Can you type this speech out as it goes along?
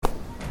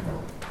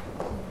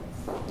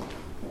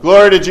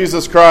Glory to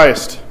Jesus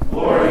Christ.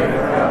 Glory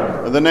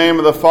forever. In the name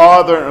of the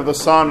Father, and of the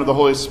Son, and of the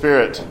Holy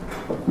Spirit.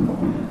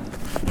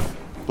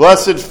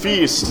 Blessed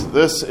feast.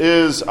 This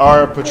is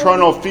our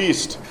patronal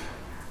feast,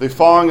 the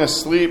falling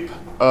asleep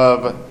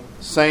of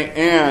St.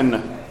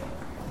 Anne,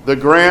 the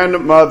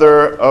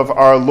grandmother of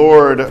our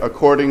Lord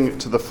according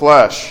to the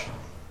flesh.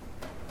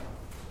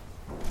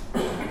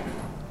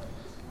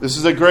 This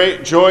is a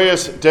great,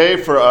 joyous day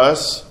for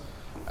us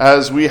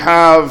as we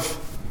have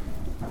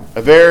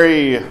a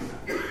very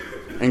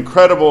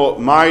incredible,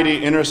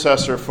 mighty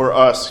intercessor for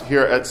us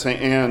here at St.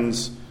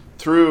 Anne's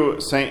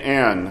through St.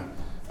 Anne,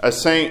 a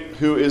saint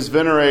who is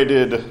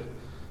venerated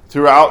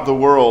throughout the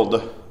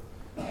world.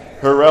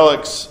 Her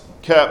relics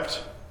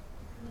kept,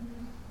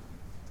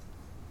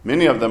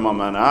 many of them on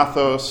Mount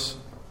Athos,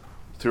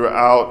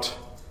 throughout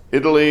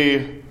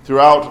Italy,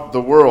 throughout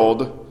the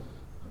world,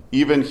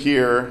 even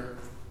here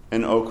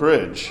in Oak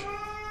Ridge.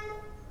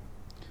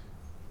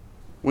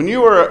 When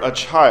you were a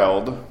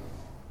child,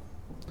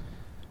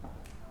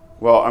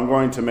 well, I'm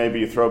going to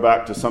maybe throw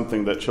back to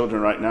something that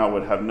children right now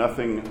would have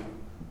nothing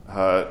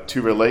to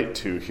relate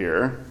to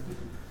here.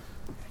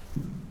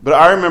 But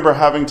I remember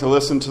having to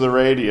listen to the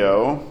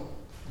radio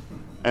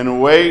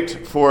and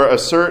wait for a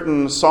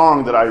certain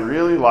song that I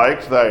really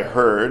liked, that I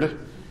heard.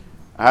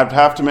 I'd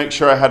have to make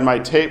sure I had my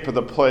tape at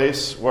the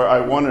place where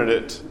I wanted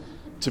it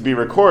to be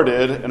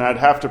recorded, and I'd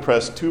have to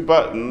press 2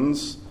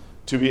 buttons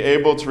to be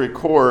able to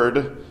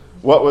record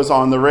what was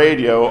on the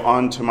radio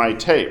onto my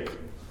tape.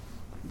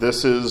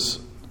 This is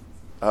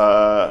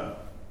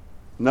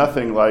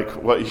nothing like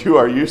what you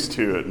are used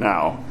to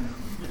now.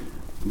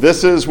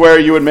 This is where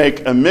you would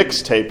make a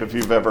mixtape, if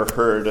you've ever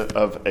heard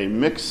of a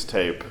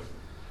mixtape.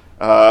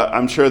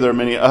 I'm sure there are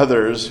many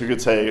others who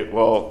could say,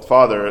 well,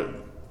 Father,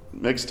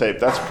 mixtape,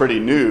 that's pretty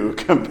new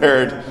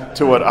compared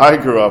to what I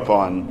grew up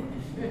on.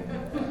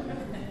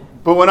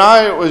 But when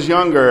I was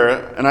younger,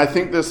 and I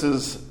think this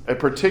is a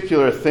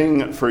particular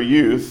thing for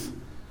youth,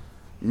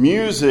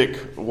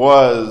 music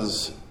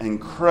was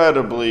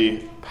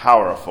incredibly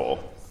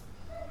powerful.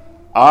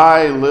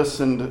 I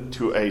listened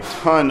to a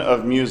ton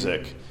of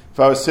music. If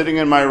I was sitting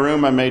in my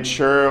room, I made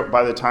sure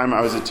by the time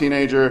I was a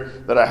teenager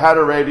that I had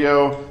a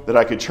radio, that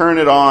I could turn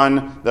it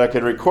on, that I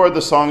could record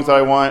the songs that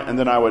I want, and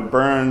then I would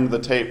burn the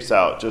tapes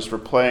out just for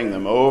playing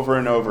them over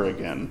and over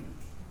again.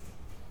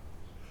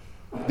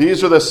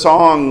 These are the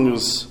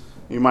songs,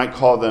 you might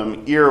call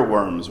them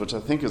earworms, which I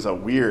think is a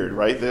weird,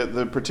 right?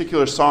 The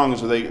particular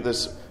songs where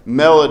this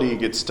melody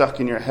gets stuck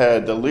in your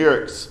head, the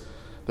lyrics,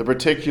 the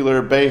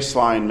particular bass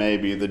line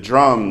maybe, the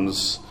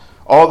drums,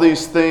 all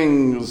these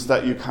things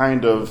that you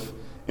kind of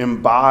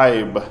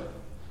imbibe,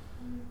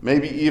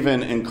 maybe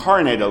even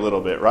incarnate a little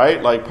bit,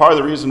 right? Like part of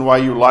the reason why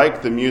you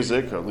like the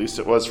music, or at least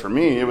it was for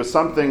me, it was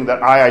something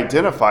that I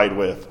identified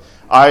with.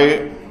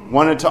 I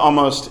wanted to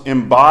almost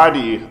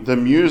embody the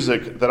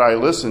music that I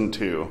listened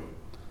to.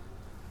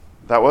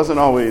 That wasn't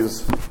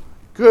always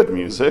good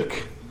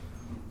music.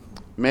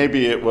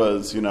 Maybe it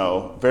was,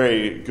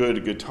 very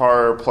good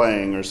guitar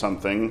playing or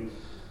something.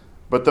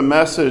 But the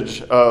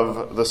message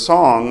of the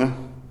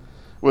song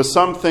was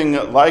something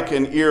like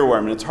an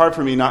earworm. And it's hard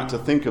for me not to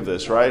think of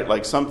this, right?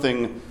 Like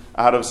something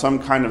out of some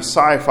kind of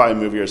sci-fi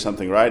movie or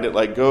something, right? It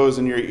like goes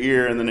in your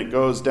ear and then it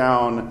goes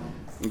down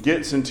and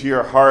gets into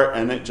your heart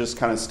and it just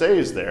kind of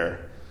stays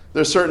there.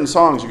 There's certain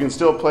songs you can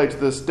still play to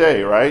this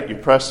day, right? You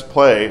press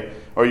play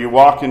or you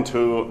walk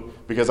into,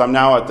 because I'm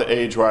now at the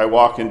age where I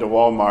walk into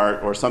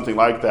Walmart or something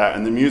like that,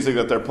 and the music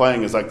that they're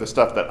playing is like the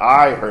stuff that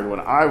I heard when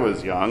I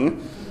was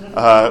young,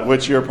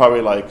 which you're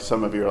probably like,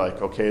 some of you are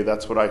like, okay,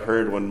 that's what I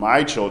heard when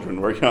my children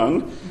were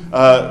young.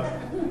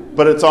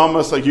 But it's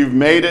almost like you've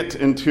made it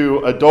into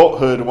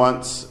adulthood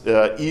once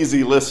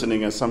easy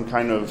listening as some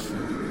kind of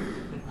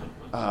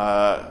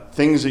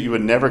things that you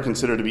would never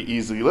consider to be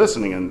easy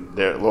listening. And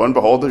there, lo and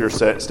behold, you're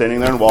standing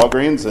there in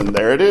Walgreens, and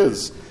there it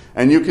is.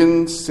 And you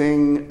can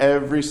sing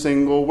every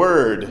single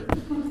word.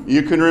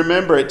 You can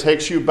remember. It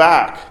takes you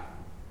back.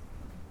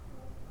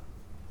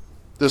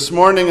 This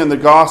morning in the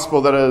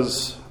gospel that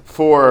is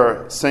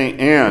for St.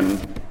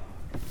 Anne,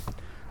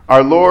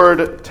 our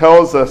Lord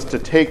tells us to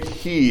take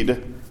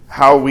heed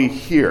how we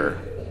hear.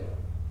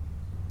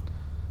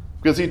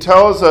 Because he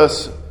tells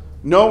us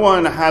no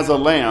one has a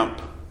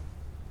lamp,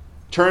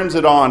 turns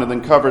it on, and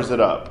then covers it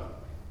up.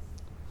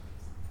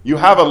 You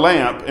have a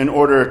lamp in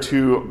order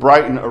to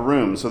brighten a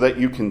room so that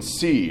you can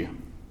see.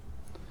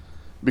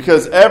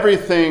 Because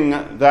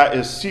everything that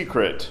is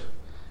secret,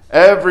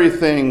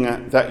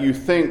 everything that you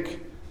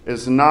think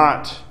is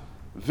not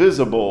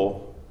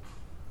visible,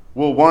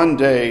 will one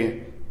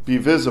day be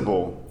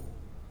visible.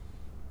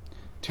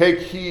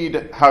 Take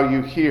heed how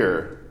you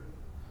hear.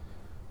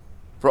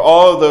 For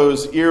all of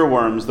those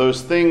earworms,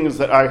 those things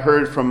that I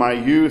heard from my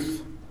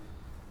youth,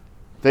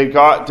 they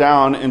got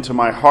down into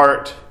my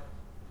heart.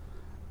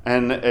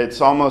 And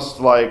it's almost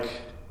like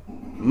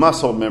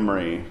muscle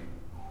memory.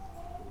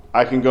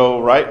 I can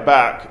go right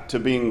back to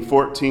being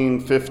 14,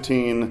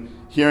 15,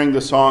 hearing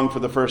the song for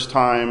the first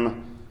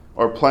time,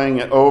 or playing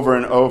it over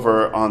and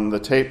over on the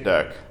tape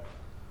deck,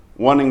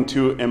 wanting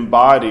to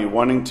embody,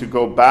 wanting to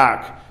go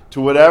back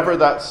to whatever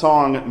that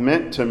song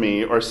meant to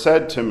me or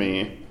said to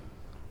me,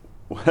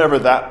 whatever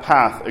that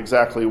path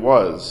exactly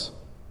was.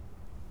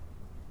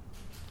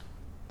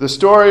 The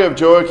story of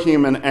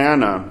Joachim and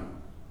Anna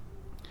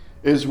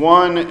is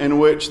one in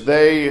which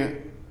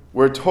they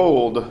were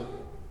told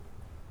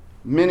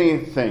many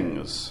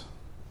things.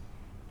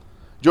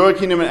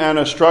 Joachim and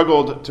Anna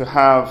struggled to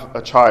have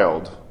a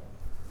child.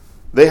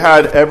 They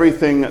had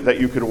everything that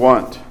you could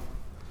want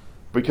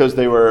because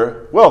they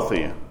were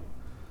wealthy.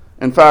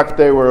 In fact,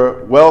 they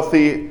were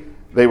wealthy,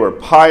 they were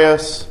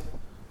pious,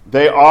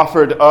 they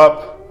offered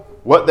up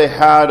what they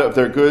had of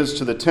their goods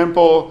to the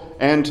temple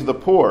and to the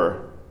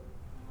poor.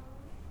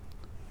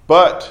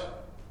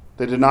 But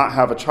they did not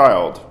have a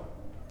child.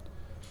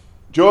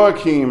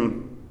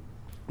 Joachim,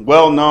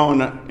 well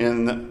known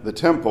in the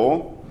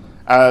temple,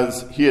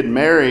 as he had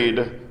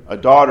married a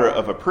daughter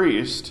of a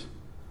priest,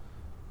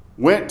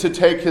 went to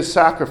take his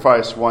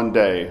sacrifice one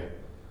day,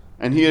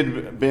 and he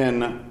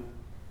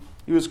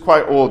was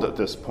quite old at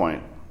this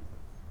point.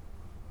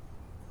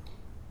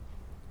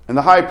 And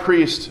the high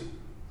priest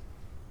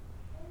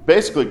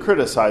basically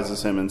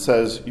criticizes him and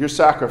says, your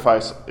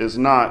sacrifice is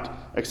not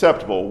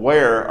acceptable.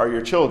 Where are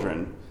your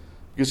children?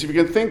 Because if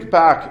you can think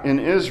back in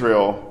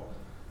Israel,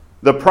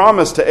 the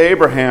promise to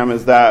Abraham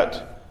is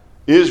that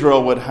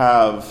Israel would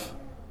have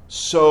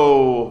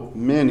so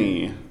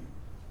many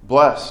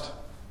blessed,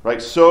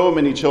 right? So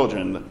many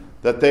children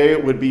that they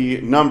would be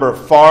number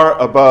far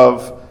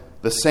above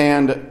the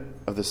sand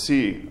of the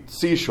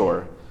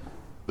seashore.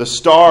 The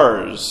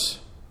stars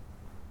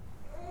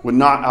would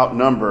not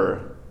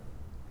outnumber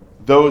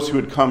those who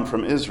had come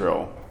from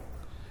Israel.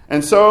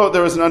 And so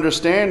there was an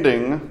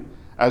understanding,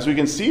 as we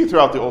can see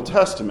throughout the Old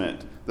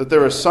Testament, that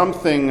there was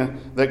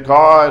something that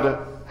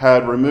God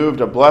had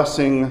removed a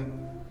blessing,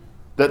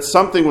 that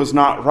something was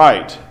not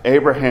right.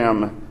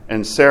 Abraham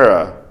and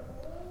Sarah,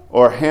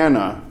 or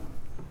Hannah,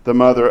 the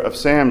mother of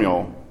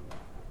Samuel.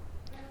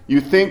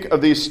 You think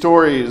of these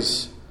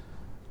stories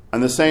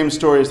and the same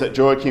stories that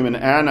Joachim and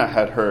Anna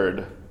had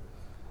heard,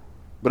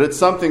 but it's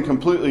something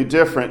completely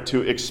different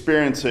to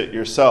experience it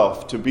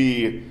yourself, to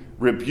be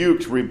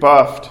rebuked,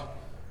 rebuffed,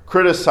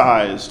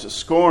 criticized,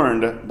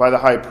 scorned by the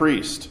high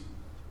priest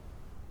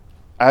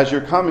as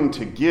you're coming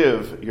to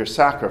give your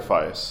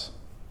sacrifice.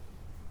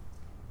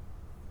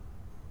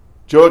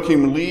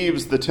 Joachim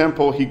leaves the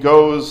temple, he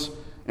goes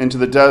into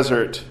the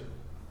desert,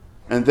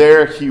 and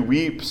there he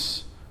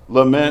weeps,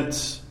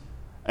 laments,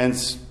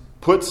 and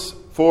puts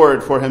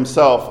forward for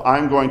himself,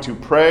 I'm going to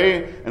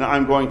pray and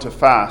I'm going to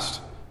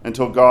fast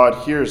until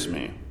God hears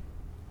me.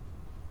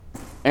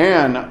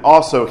 Anne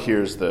also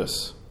hears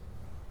this.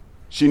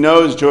 She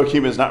knows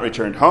Joachim has not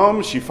returned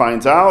home. She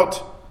finds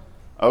out,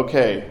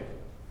 okay.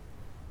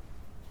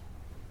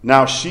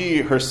 Now she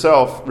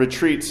herself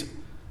retreats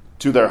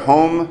to their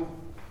home.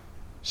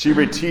 She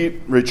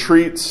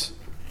retreats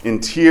in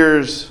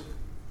tears,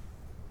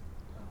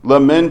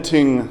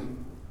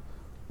 lamenting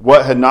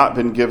what had not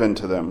been given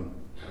to them.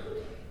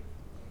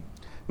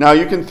 Now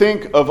you can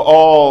think of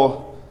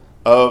all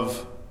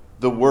of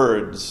the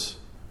words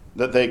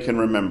that they can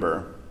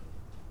remember.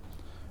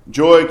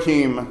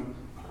 Joachim,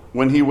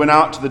 when he went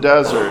out to the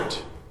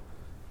desert,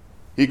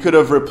 he could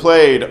have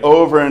replayed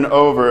over and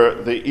over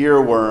the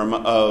earworm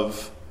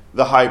of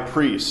the high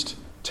priest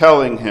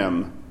telling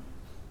him,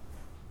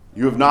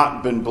 you have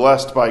not been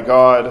blessed by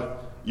God,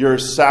 your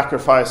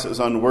sacrifice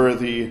is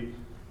unworthy,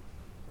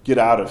 get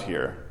out of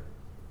here.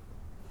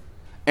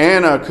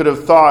 Anna could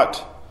have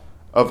thought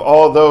of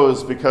all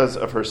those because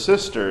of her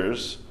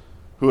sisters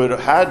who had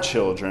had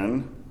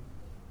children.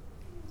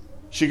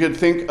 She could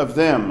think of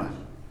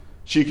them.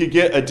 She could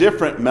get a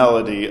different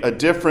melody, a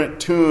different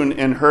tune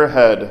in her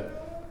head.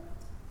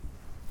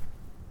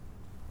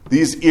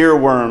 These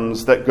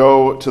earworms that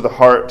go to the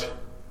heart,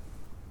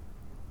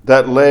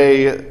 that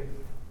lay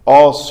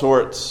all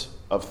sorts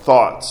of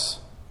thoughts,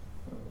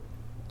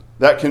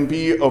 that can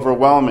be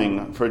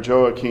overwhelming for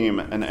Joachim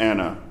and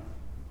Anna.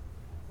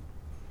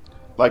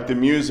 Like the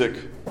music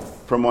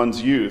from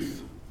one's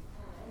youth.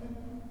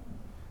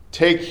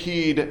 Take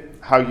heed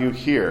how you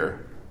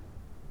hear.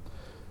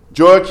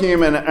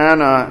 Joachim and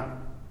Anna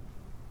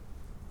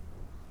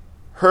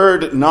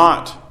heard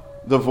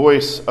not the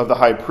voice of the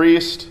high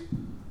priest.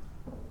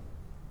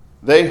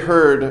 They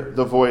heard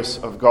the voice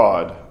of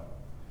God.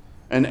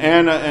 And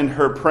Anna, in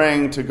her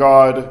praying to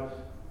God,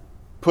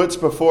 puts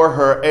before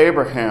her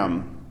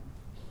Abraham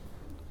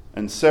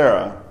and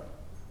Sarah.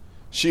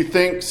 She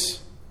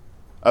thinks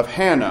of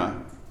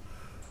Hannah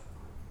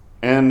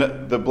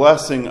and the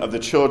blessing of the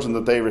children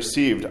that they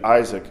received,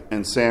 Isaac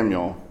and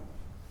Samuel.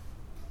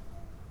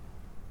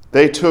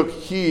 They took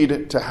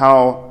heed to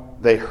how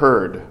they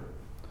heard.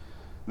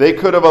 They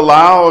could have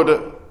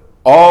allowed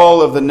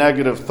all of the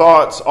negative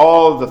thoughts,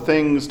 all of the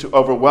things to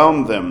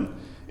overwhelm them.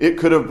 It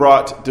could have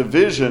brought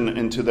division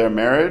into their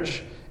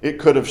marriage. It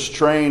could have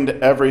strained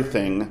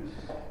everything.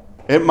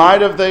 It might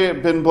have they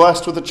been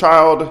blessed with a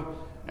child,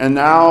 and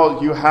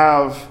now you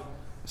have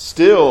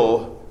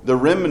still the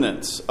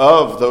remnants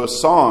of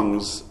those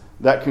songs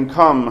that can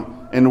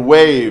come in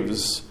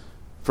waves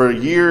for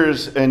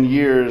years and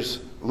years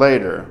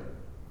later.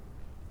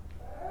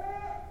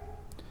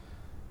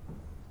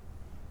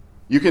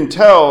 You can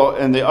tell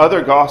in the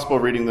other gospel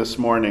reading this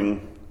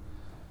morning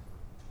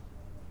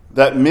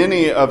that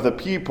many of the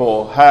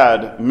people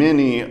had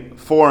many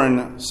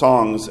foreign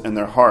songs in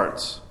their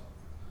hearts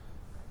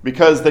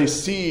because they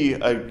see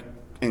an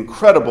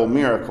incredible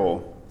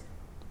miracle.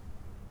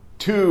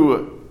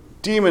 2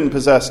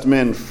 demon-possessed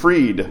men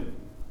freed.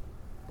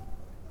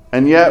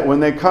 And yet when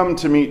they come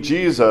to meet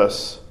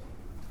Jesus,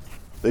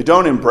 they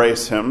don't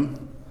embrace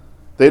him.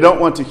 They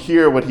don't want to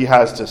hear what he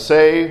has to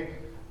say,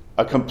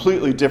 a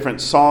completely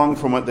different song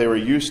from what they were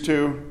used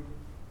to.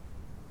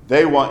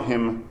 They want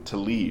him to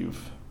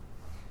leave.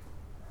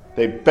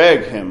 They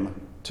beg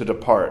him to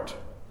depart.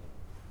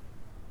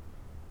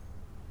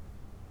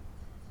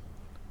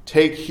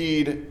 Take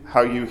heed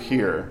how you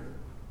hear.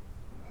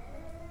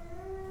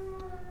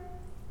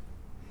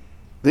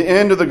 The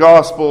end of the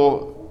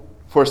gospel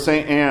for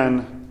St.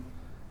 Anne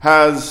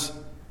has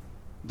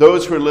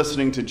those who are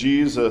listening to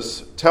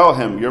Jesus tell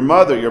him, your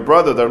mother, your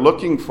brother, they're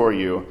looking for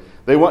you.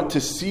 They want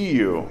to see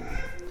you.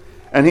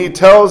 And he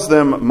tells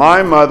them,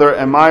 my mother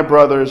and my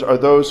brothers are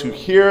those who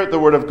hear the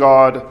word of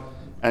God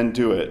and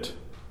do it.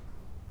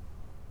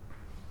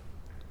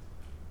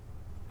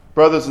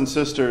 Brothers and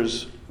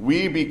sisters,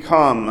 we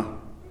become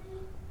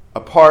a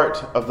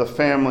part of the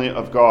family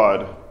of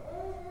God,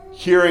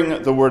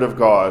 hearing the word of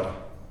God.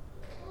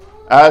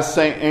 As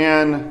St.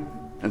 Anne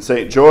and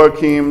St.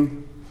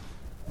 Joachim,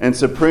 and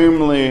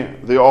supremely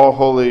the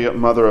all-holy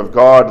Mother of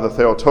God, the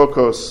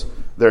Theotokos,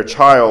 their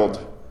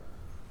child,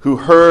 who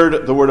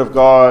heard the word of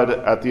God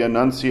at the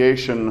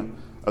Annunciation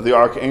of the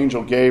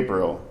Archangel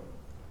Gabriel.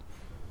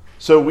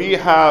 So we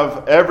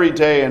have every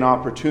day an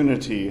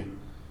opportunity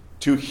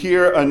to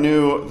hear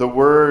anew the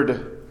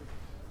word,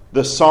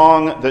 the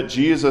song that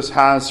Jesus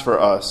has for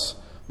us,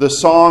 the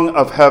song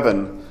of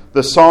heaven,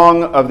 the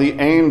song of the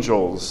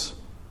angels,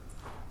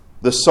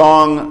 the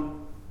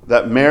song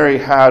that Mary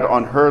had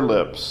on her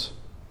lips,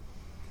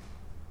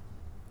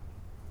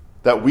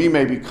 that we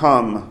may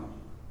become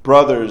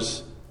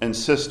brothers and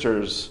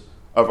sisters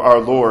of our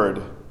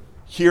Lord,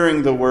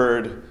 hearing the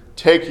word,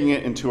 taking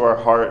it into our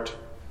heart,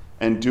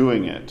 and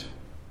doing it.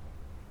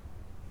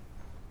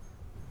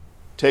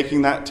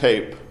 Taking that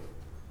tape,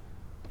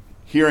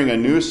 hearing a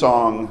new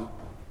song,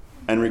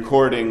 and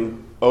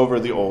recording over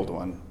the old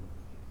one.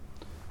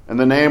 In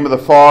the name of the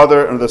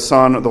Father, and of the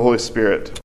Son, and of the Holy Spirit.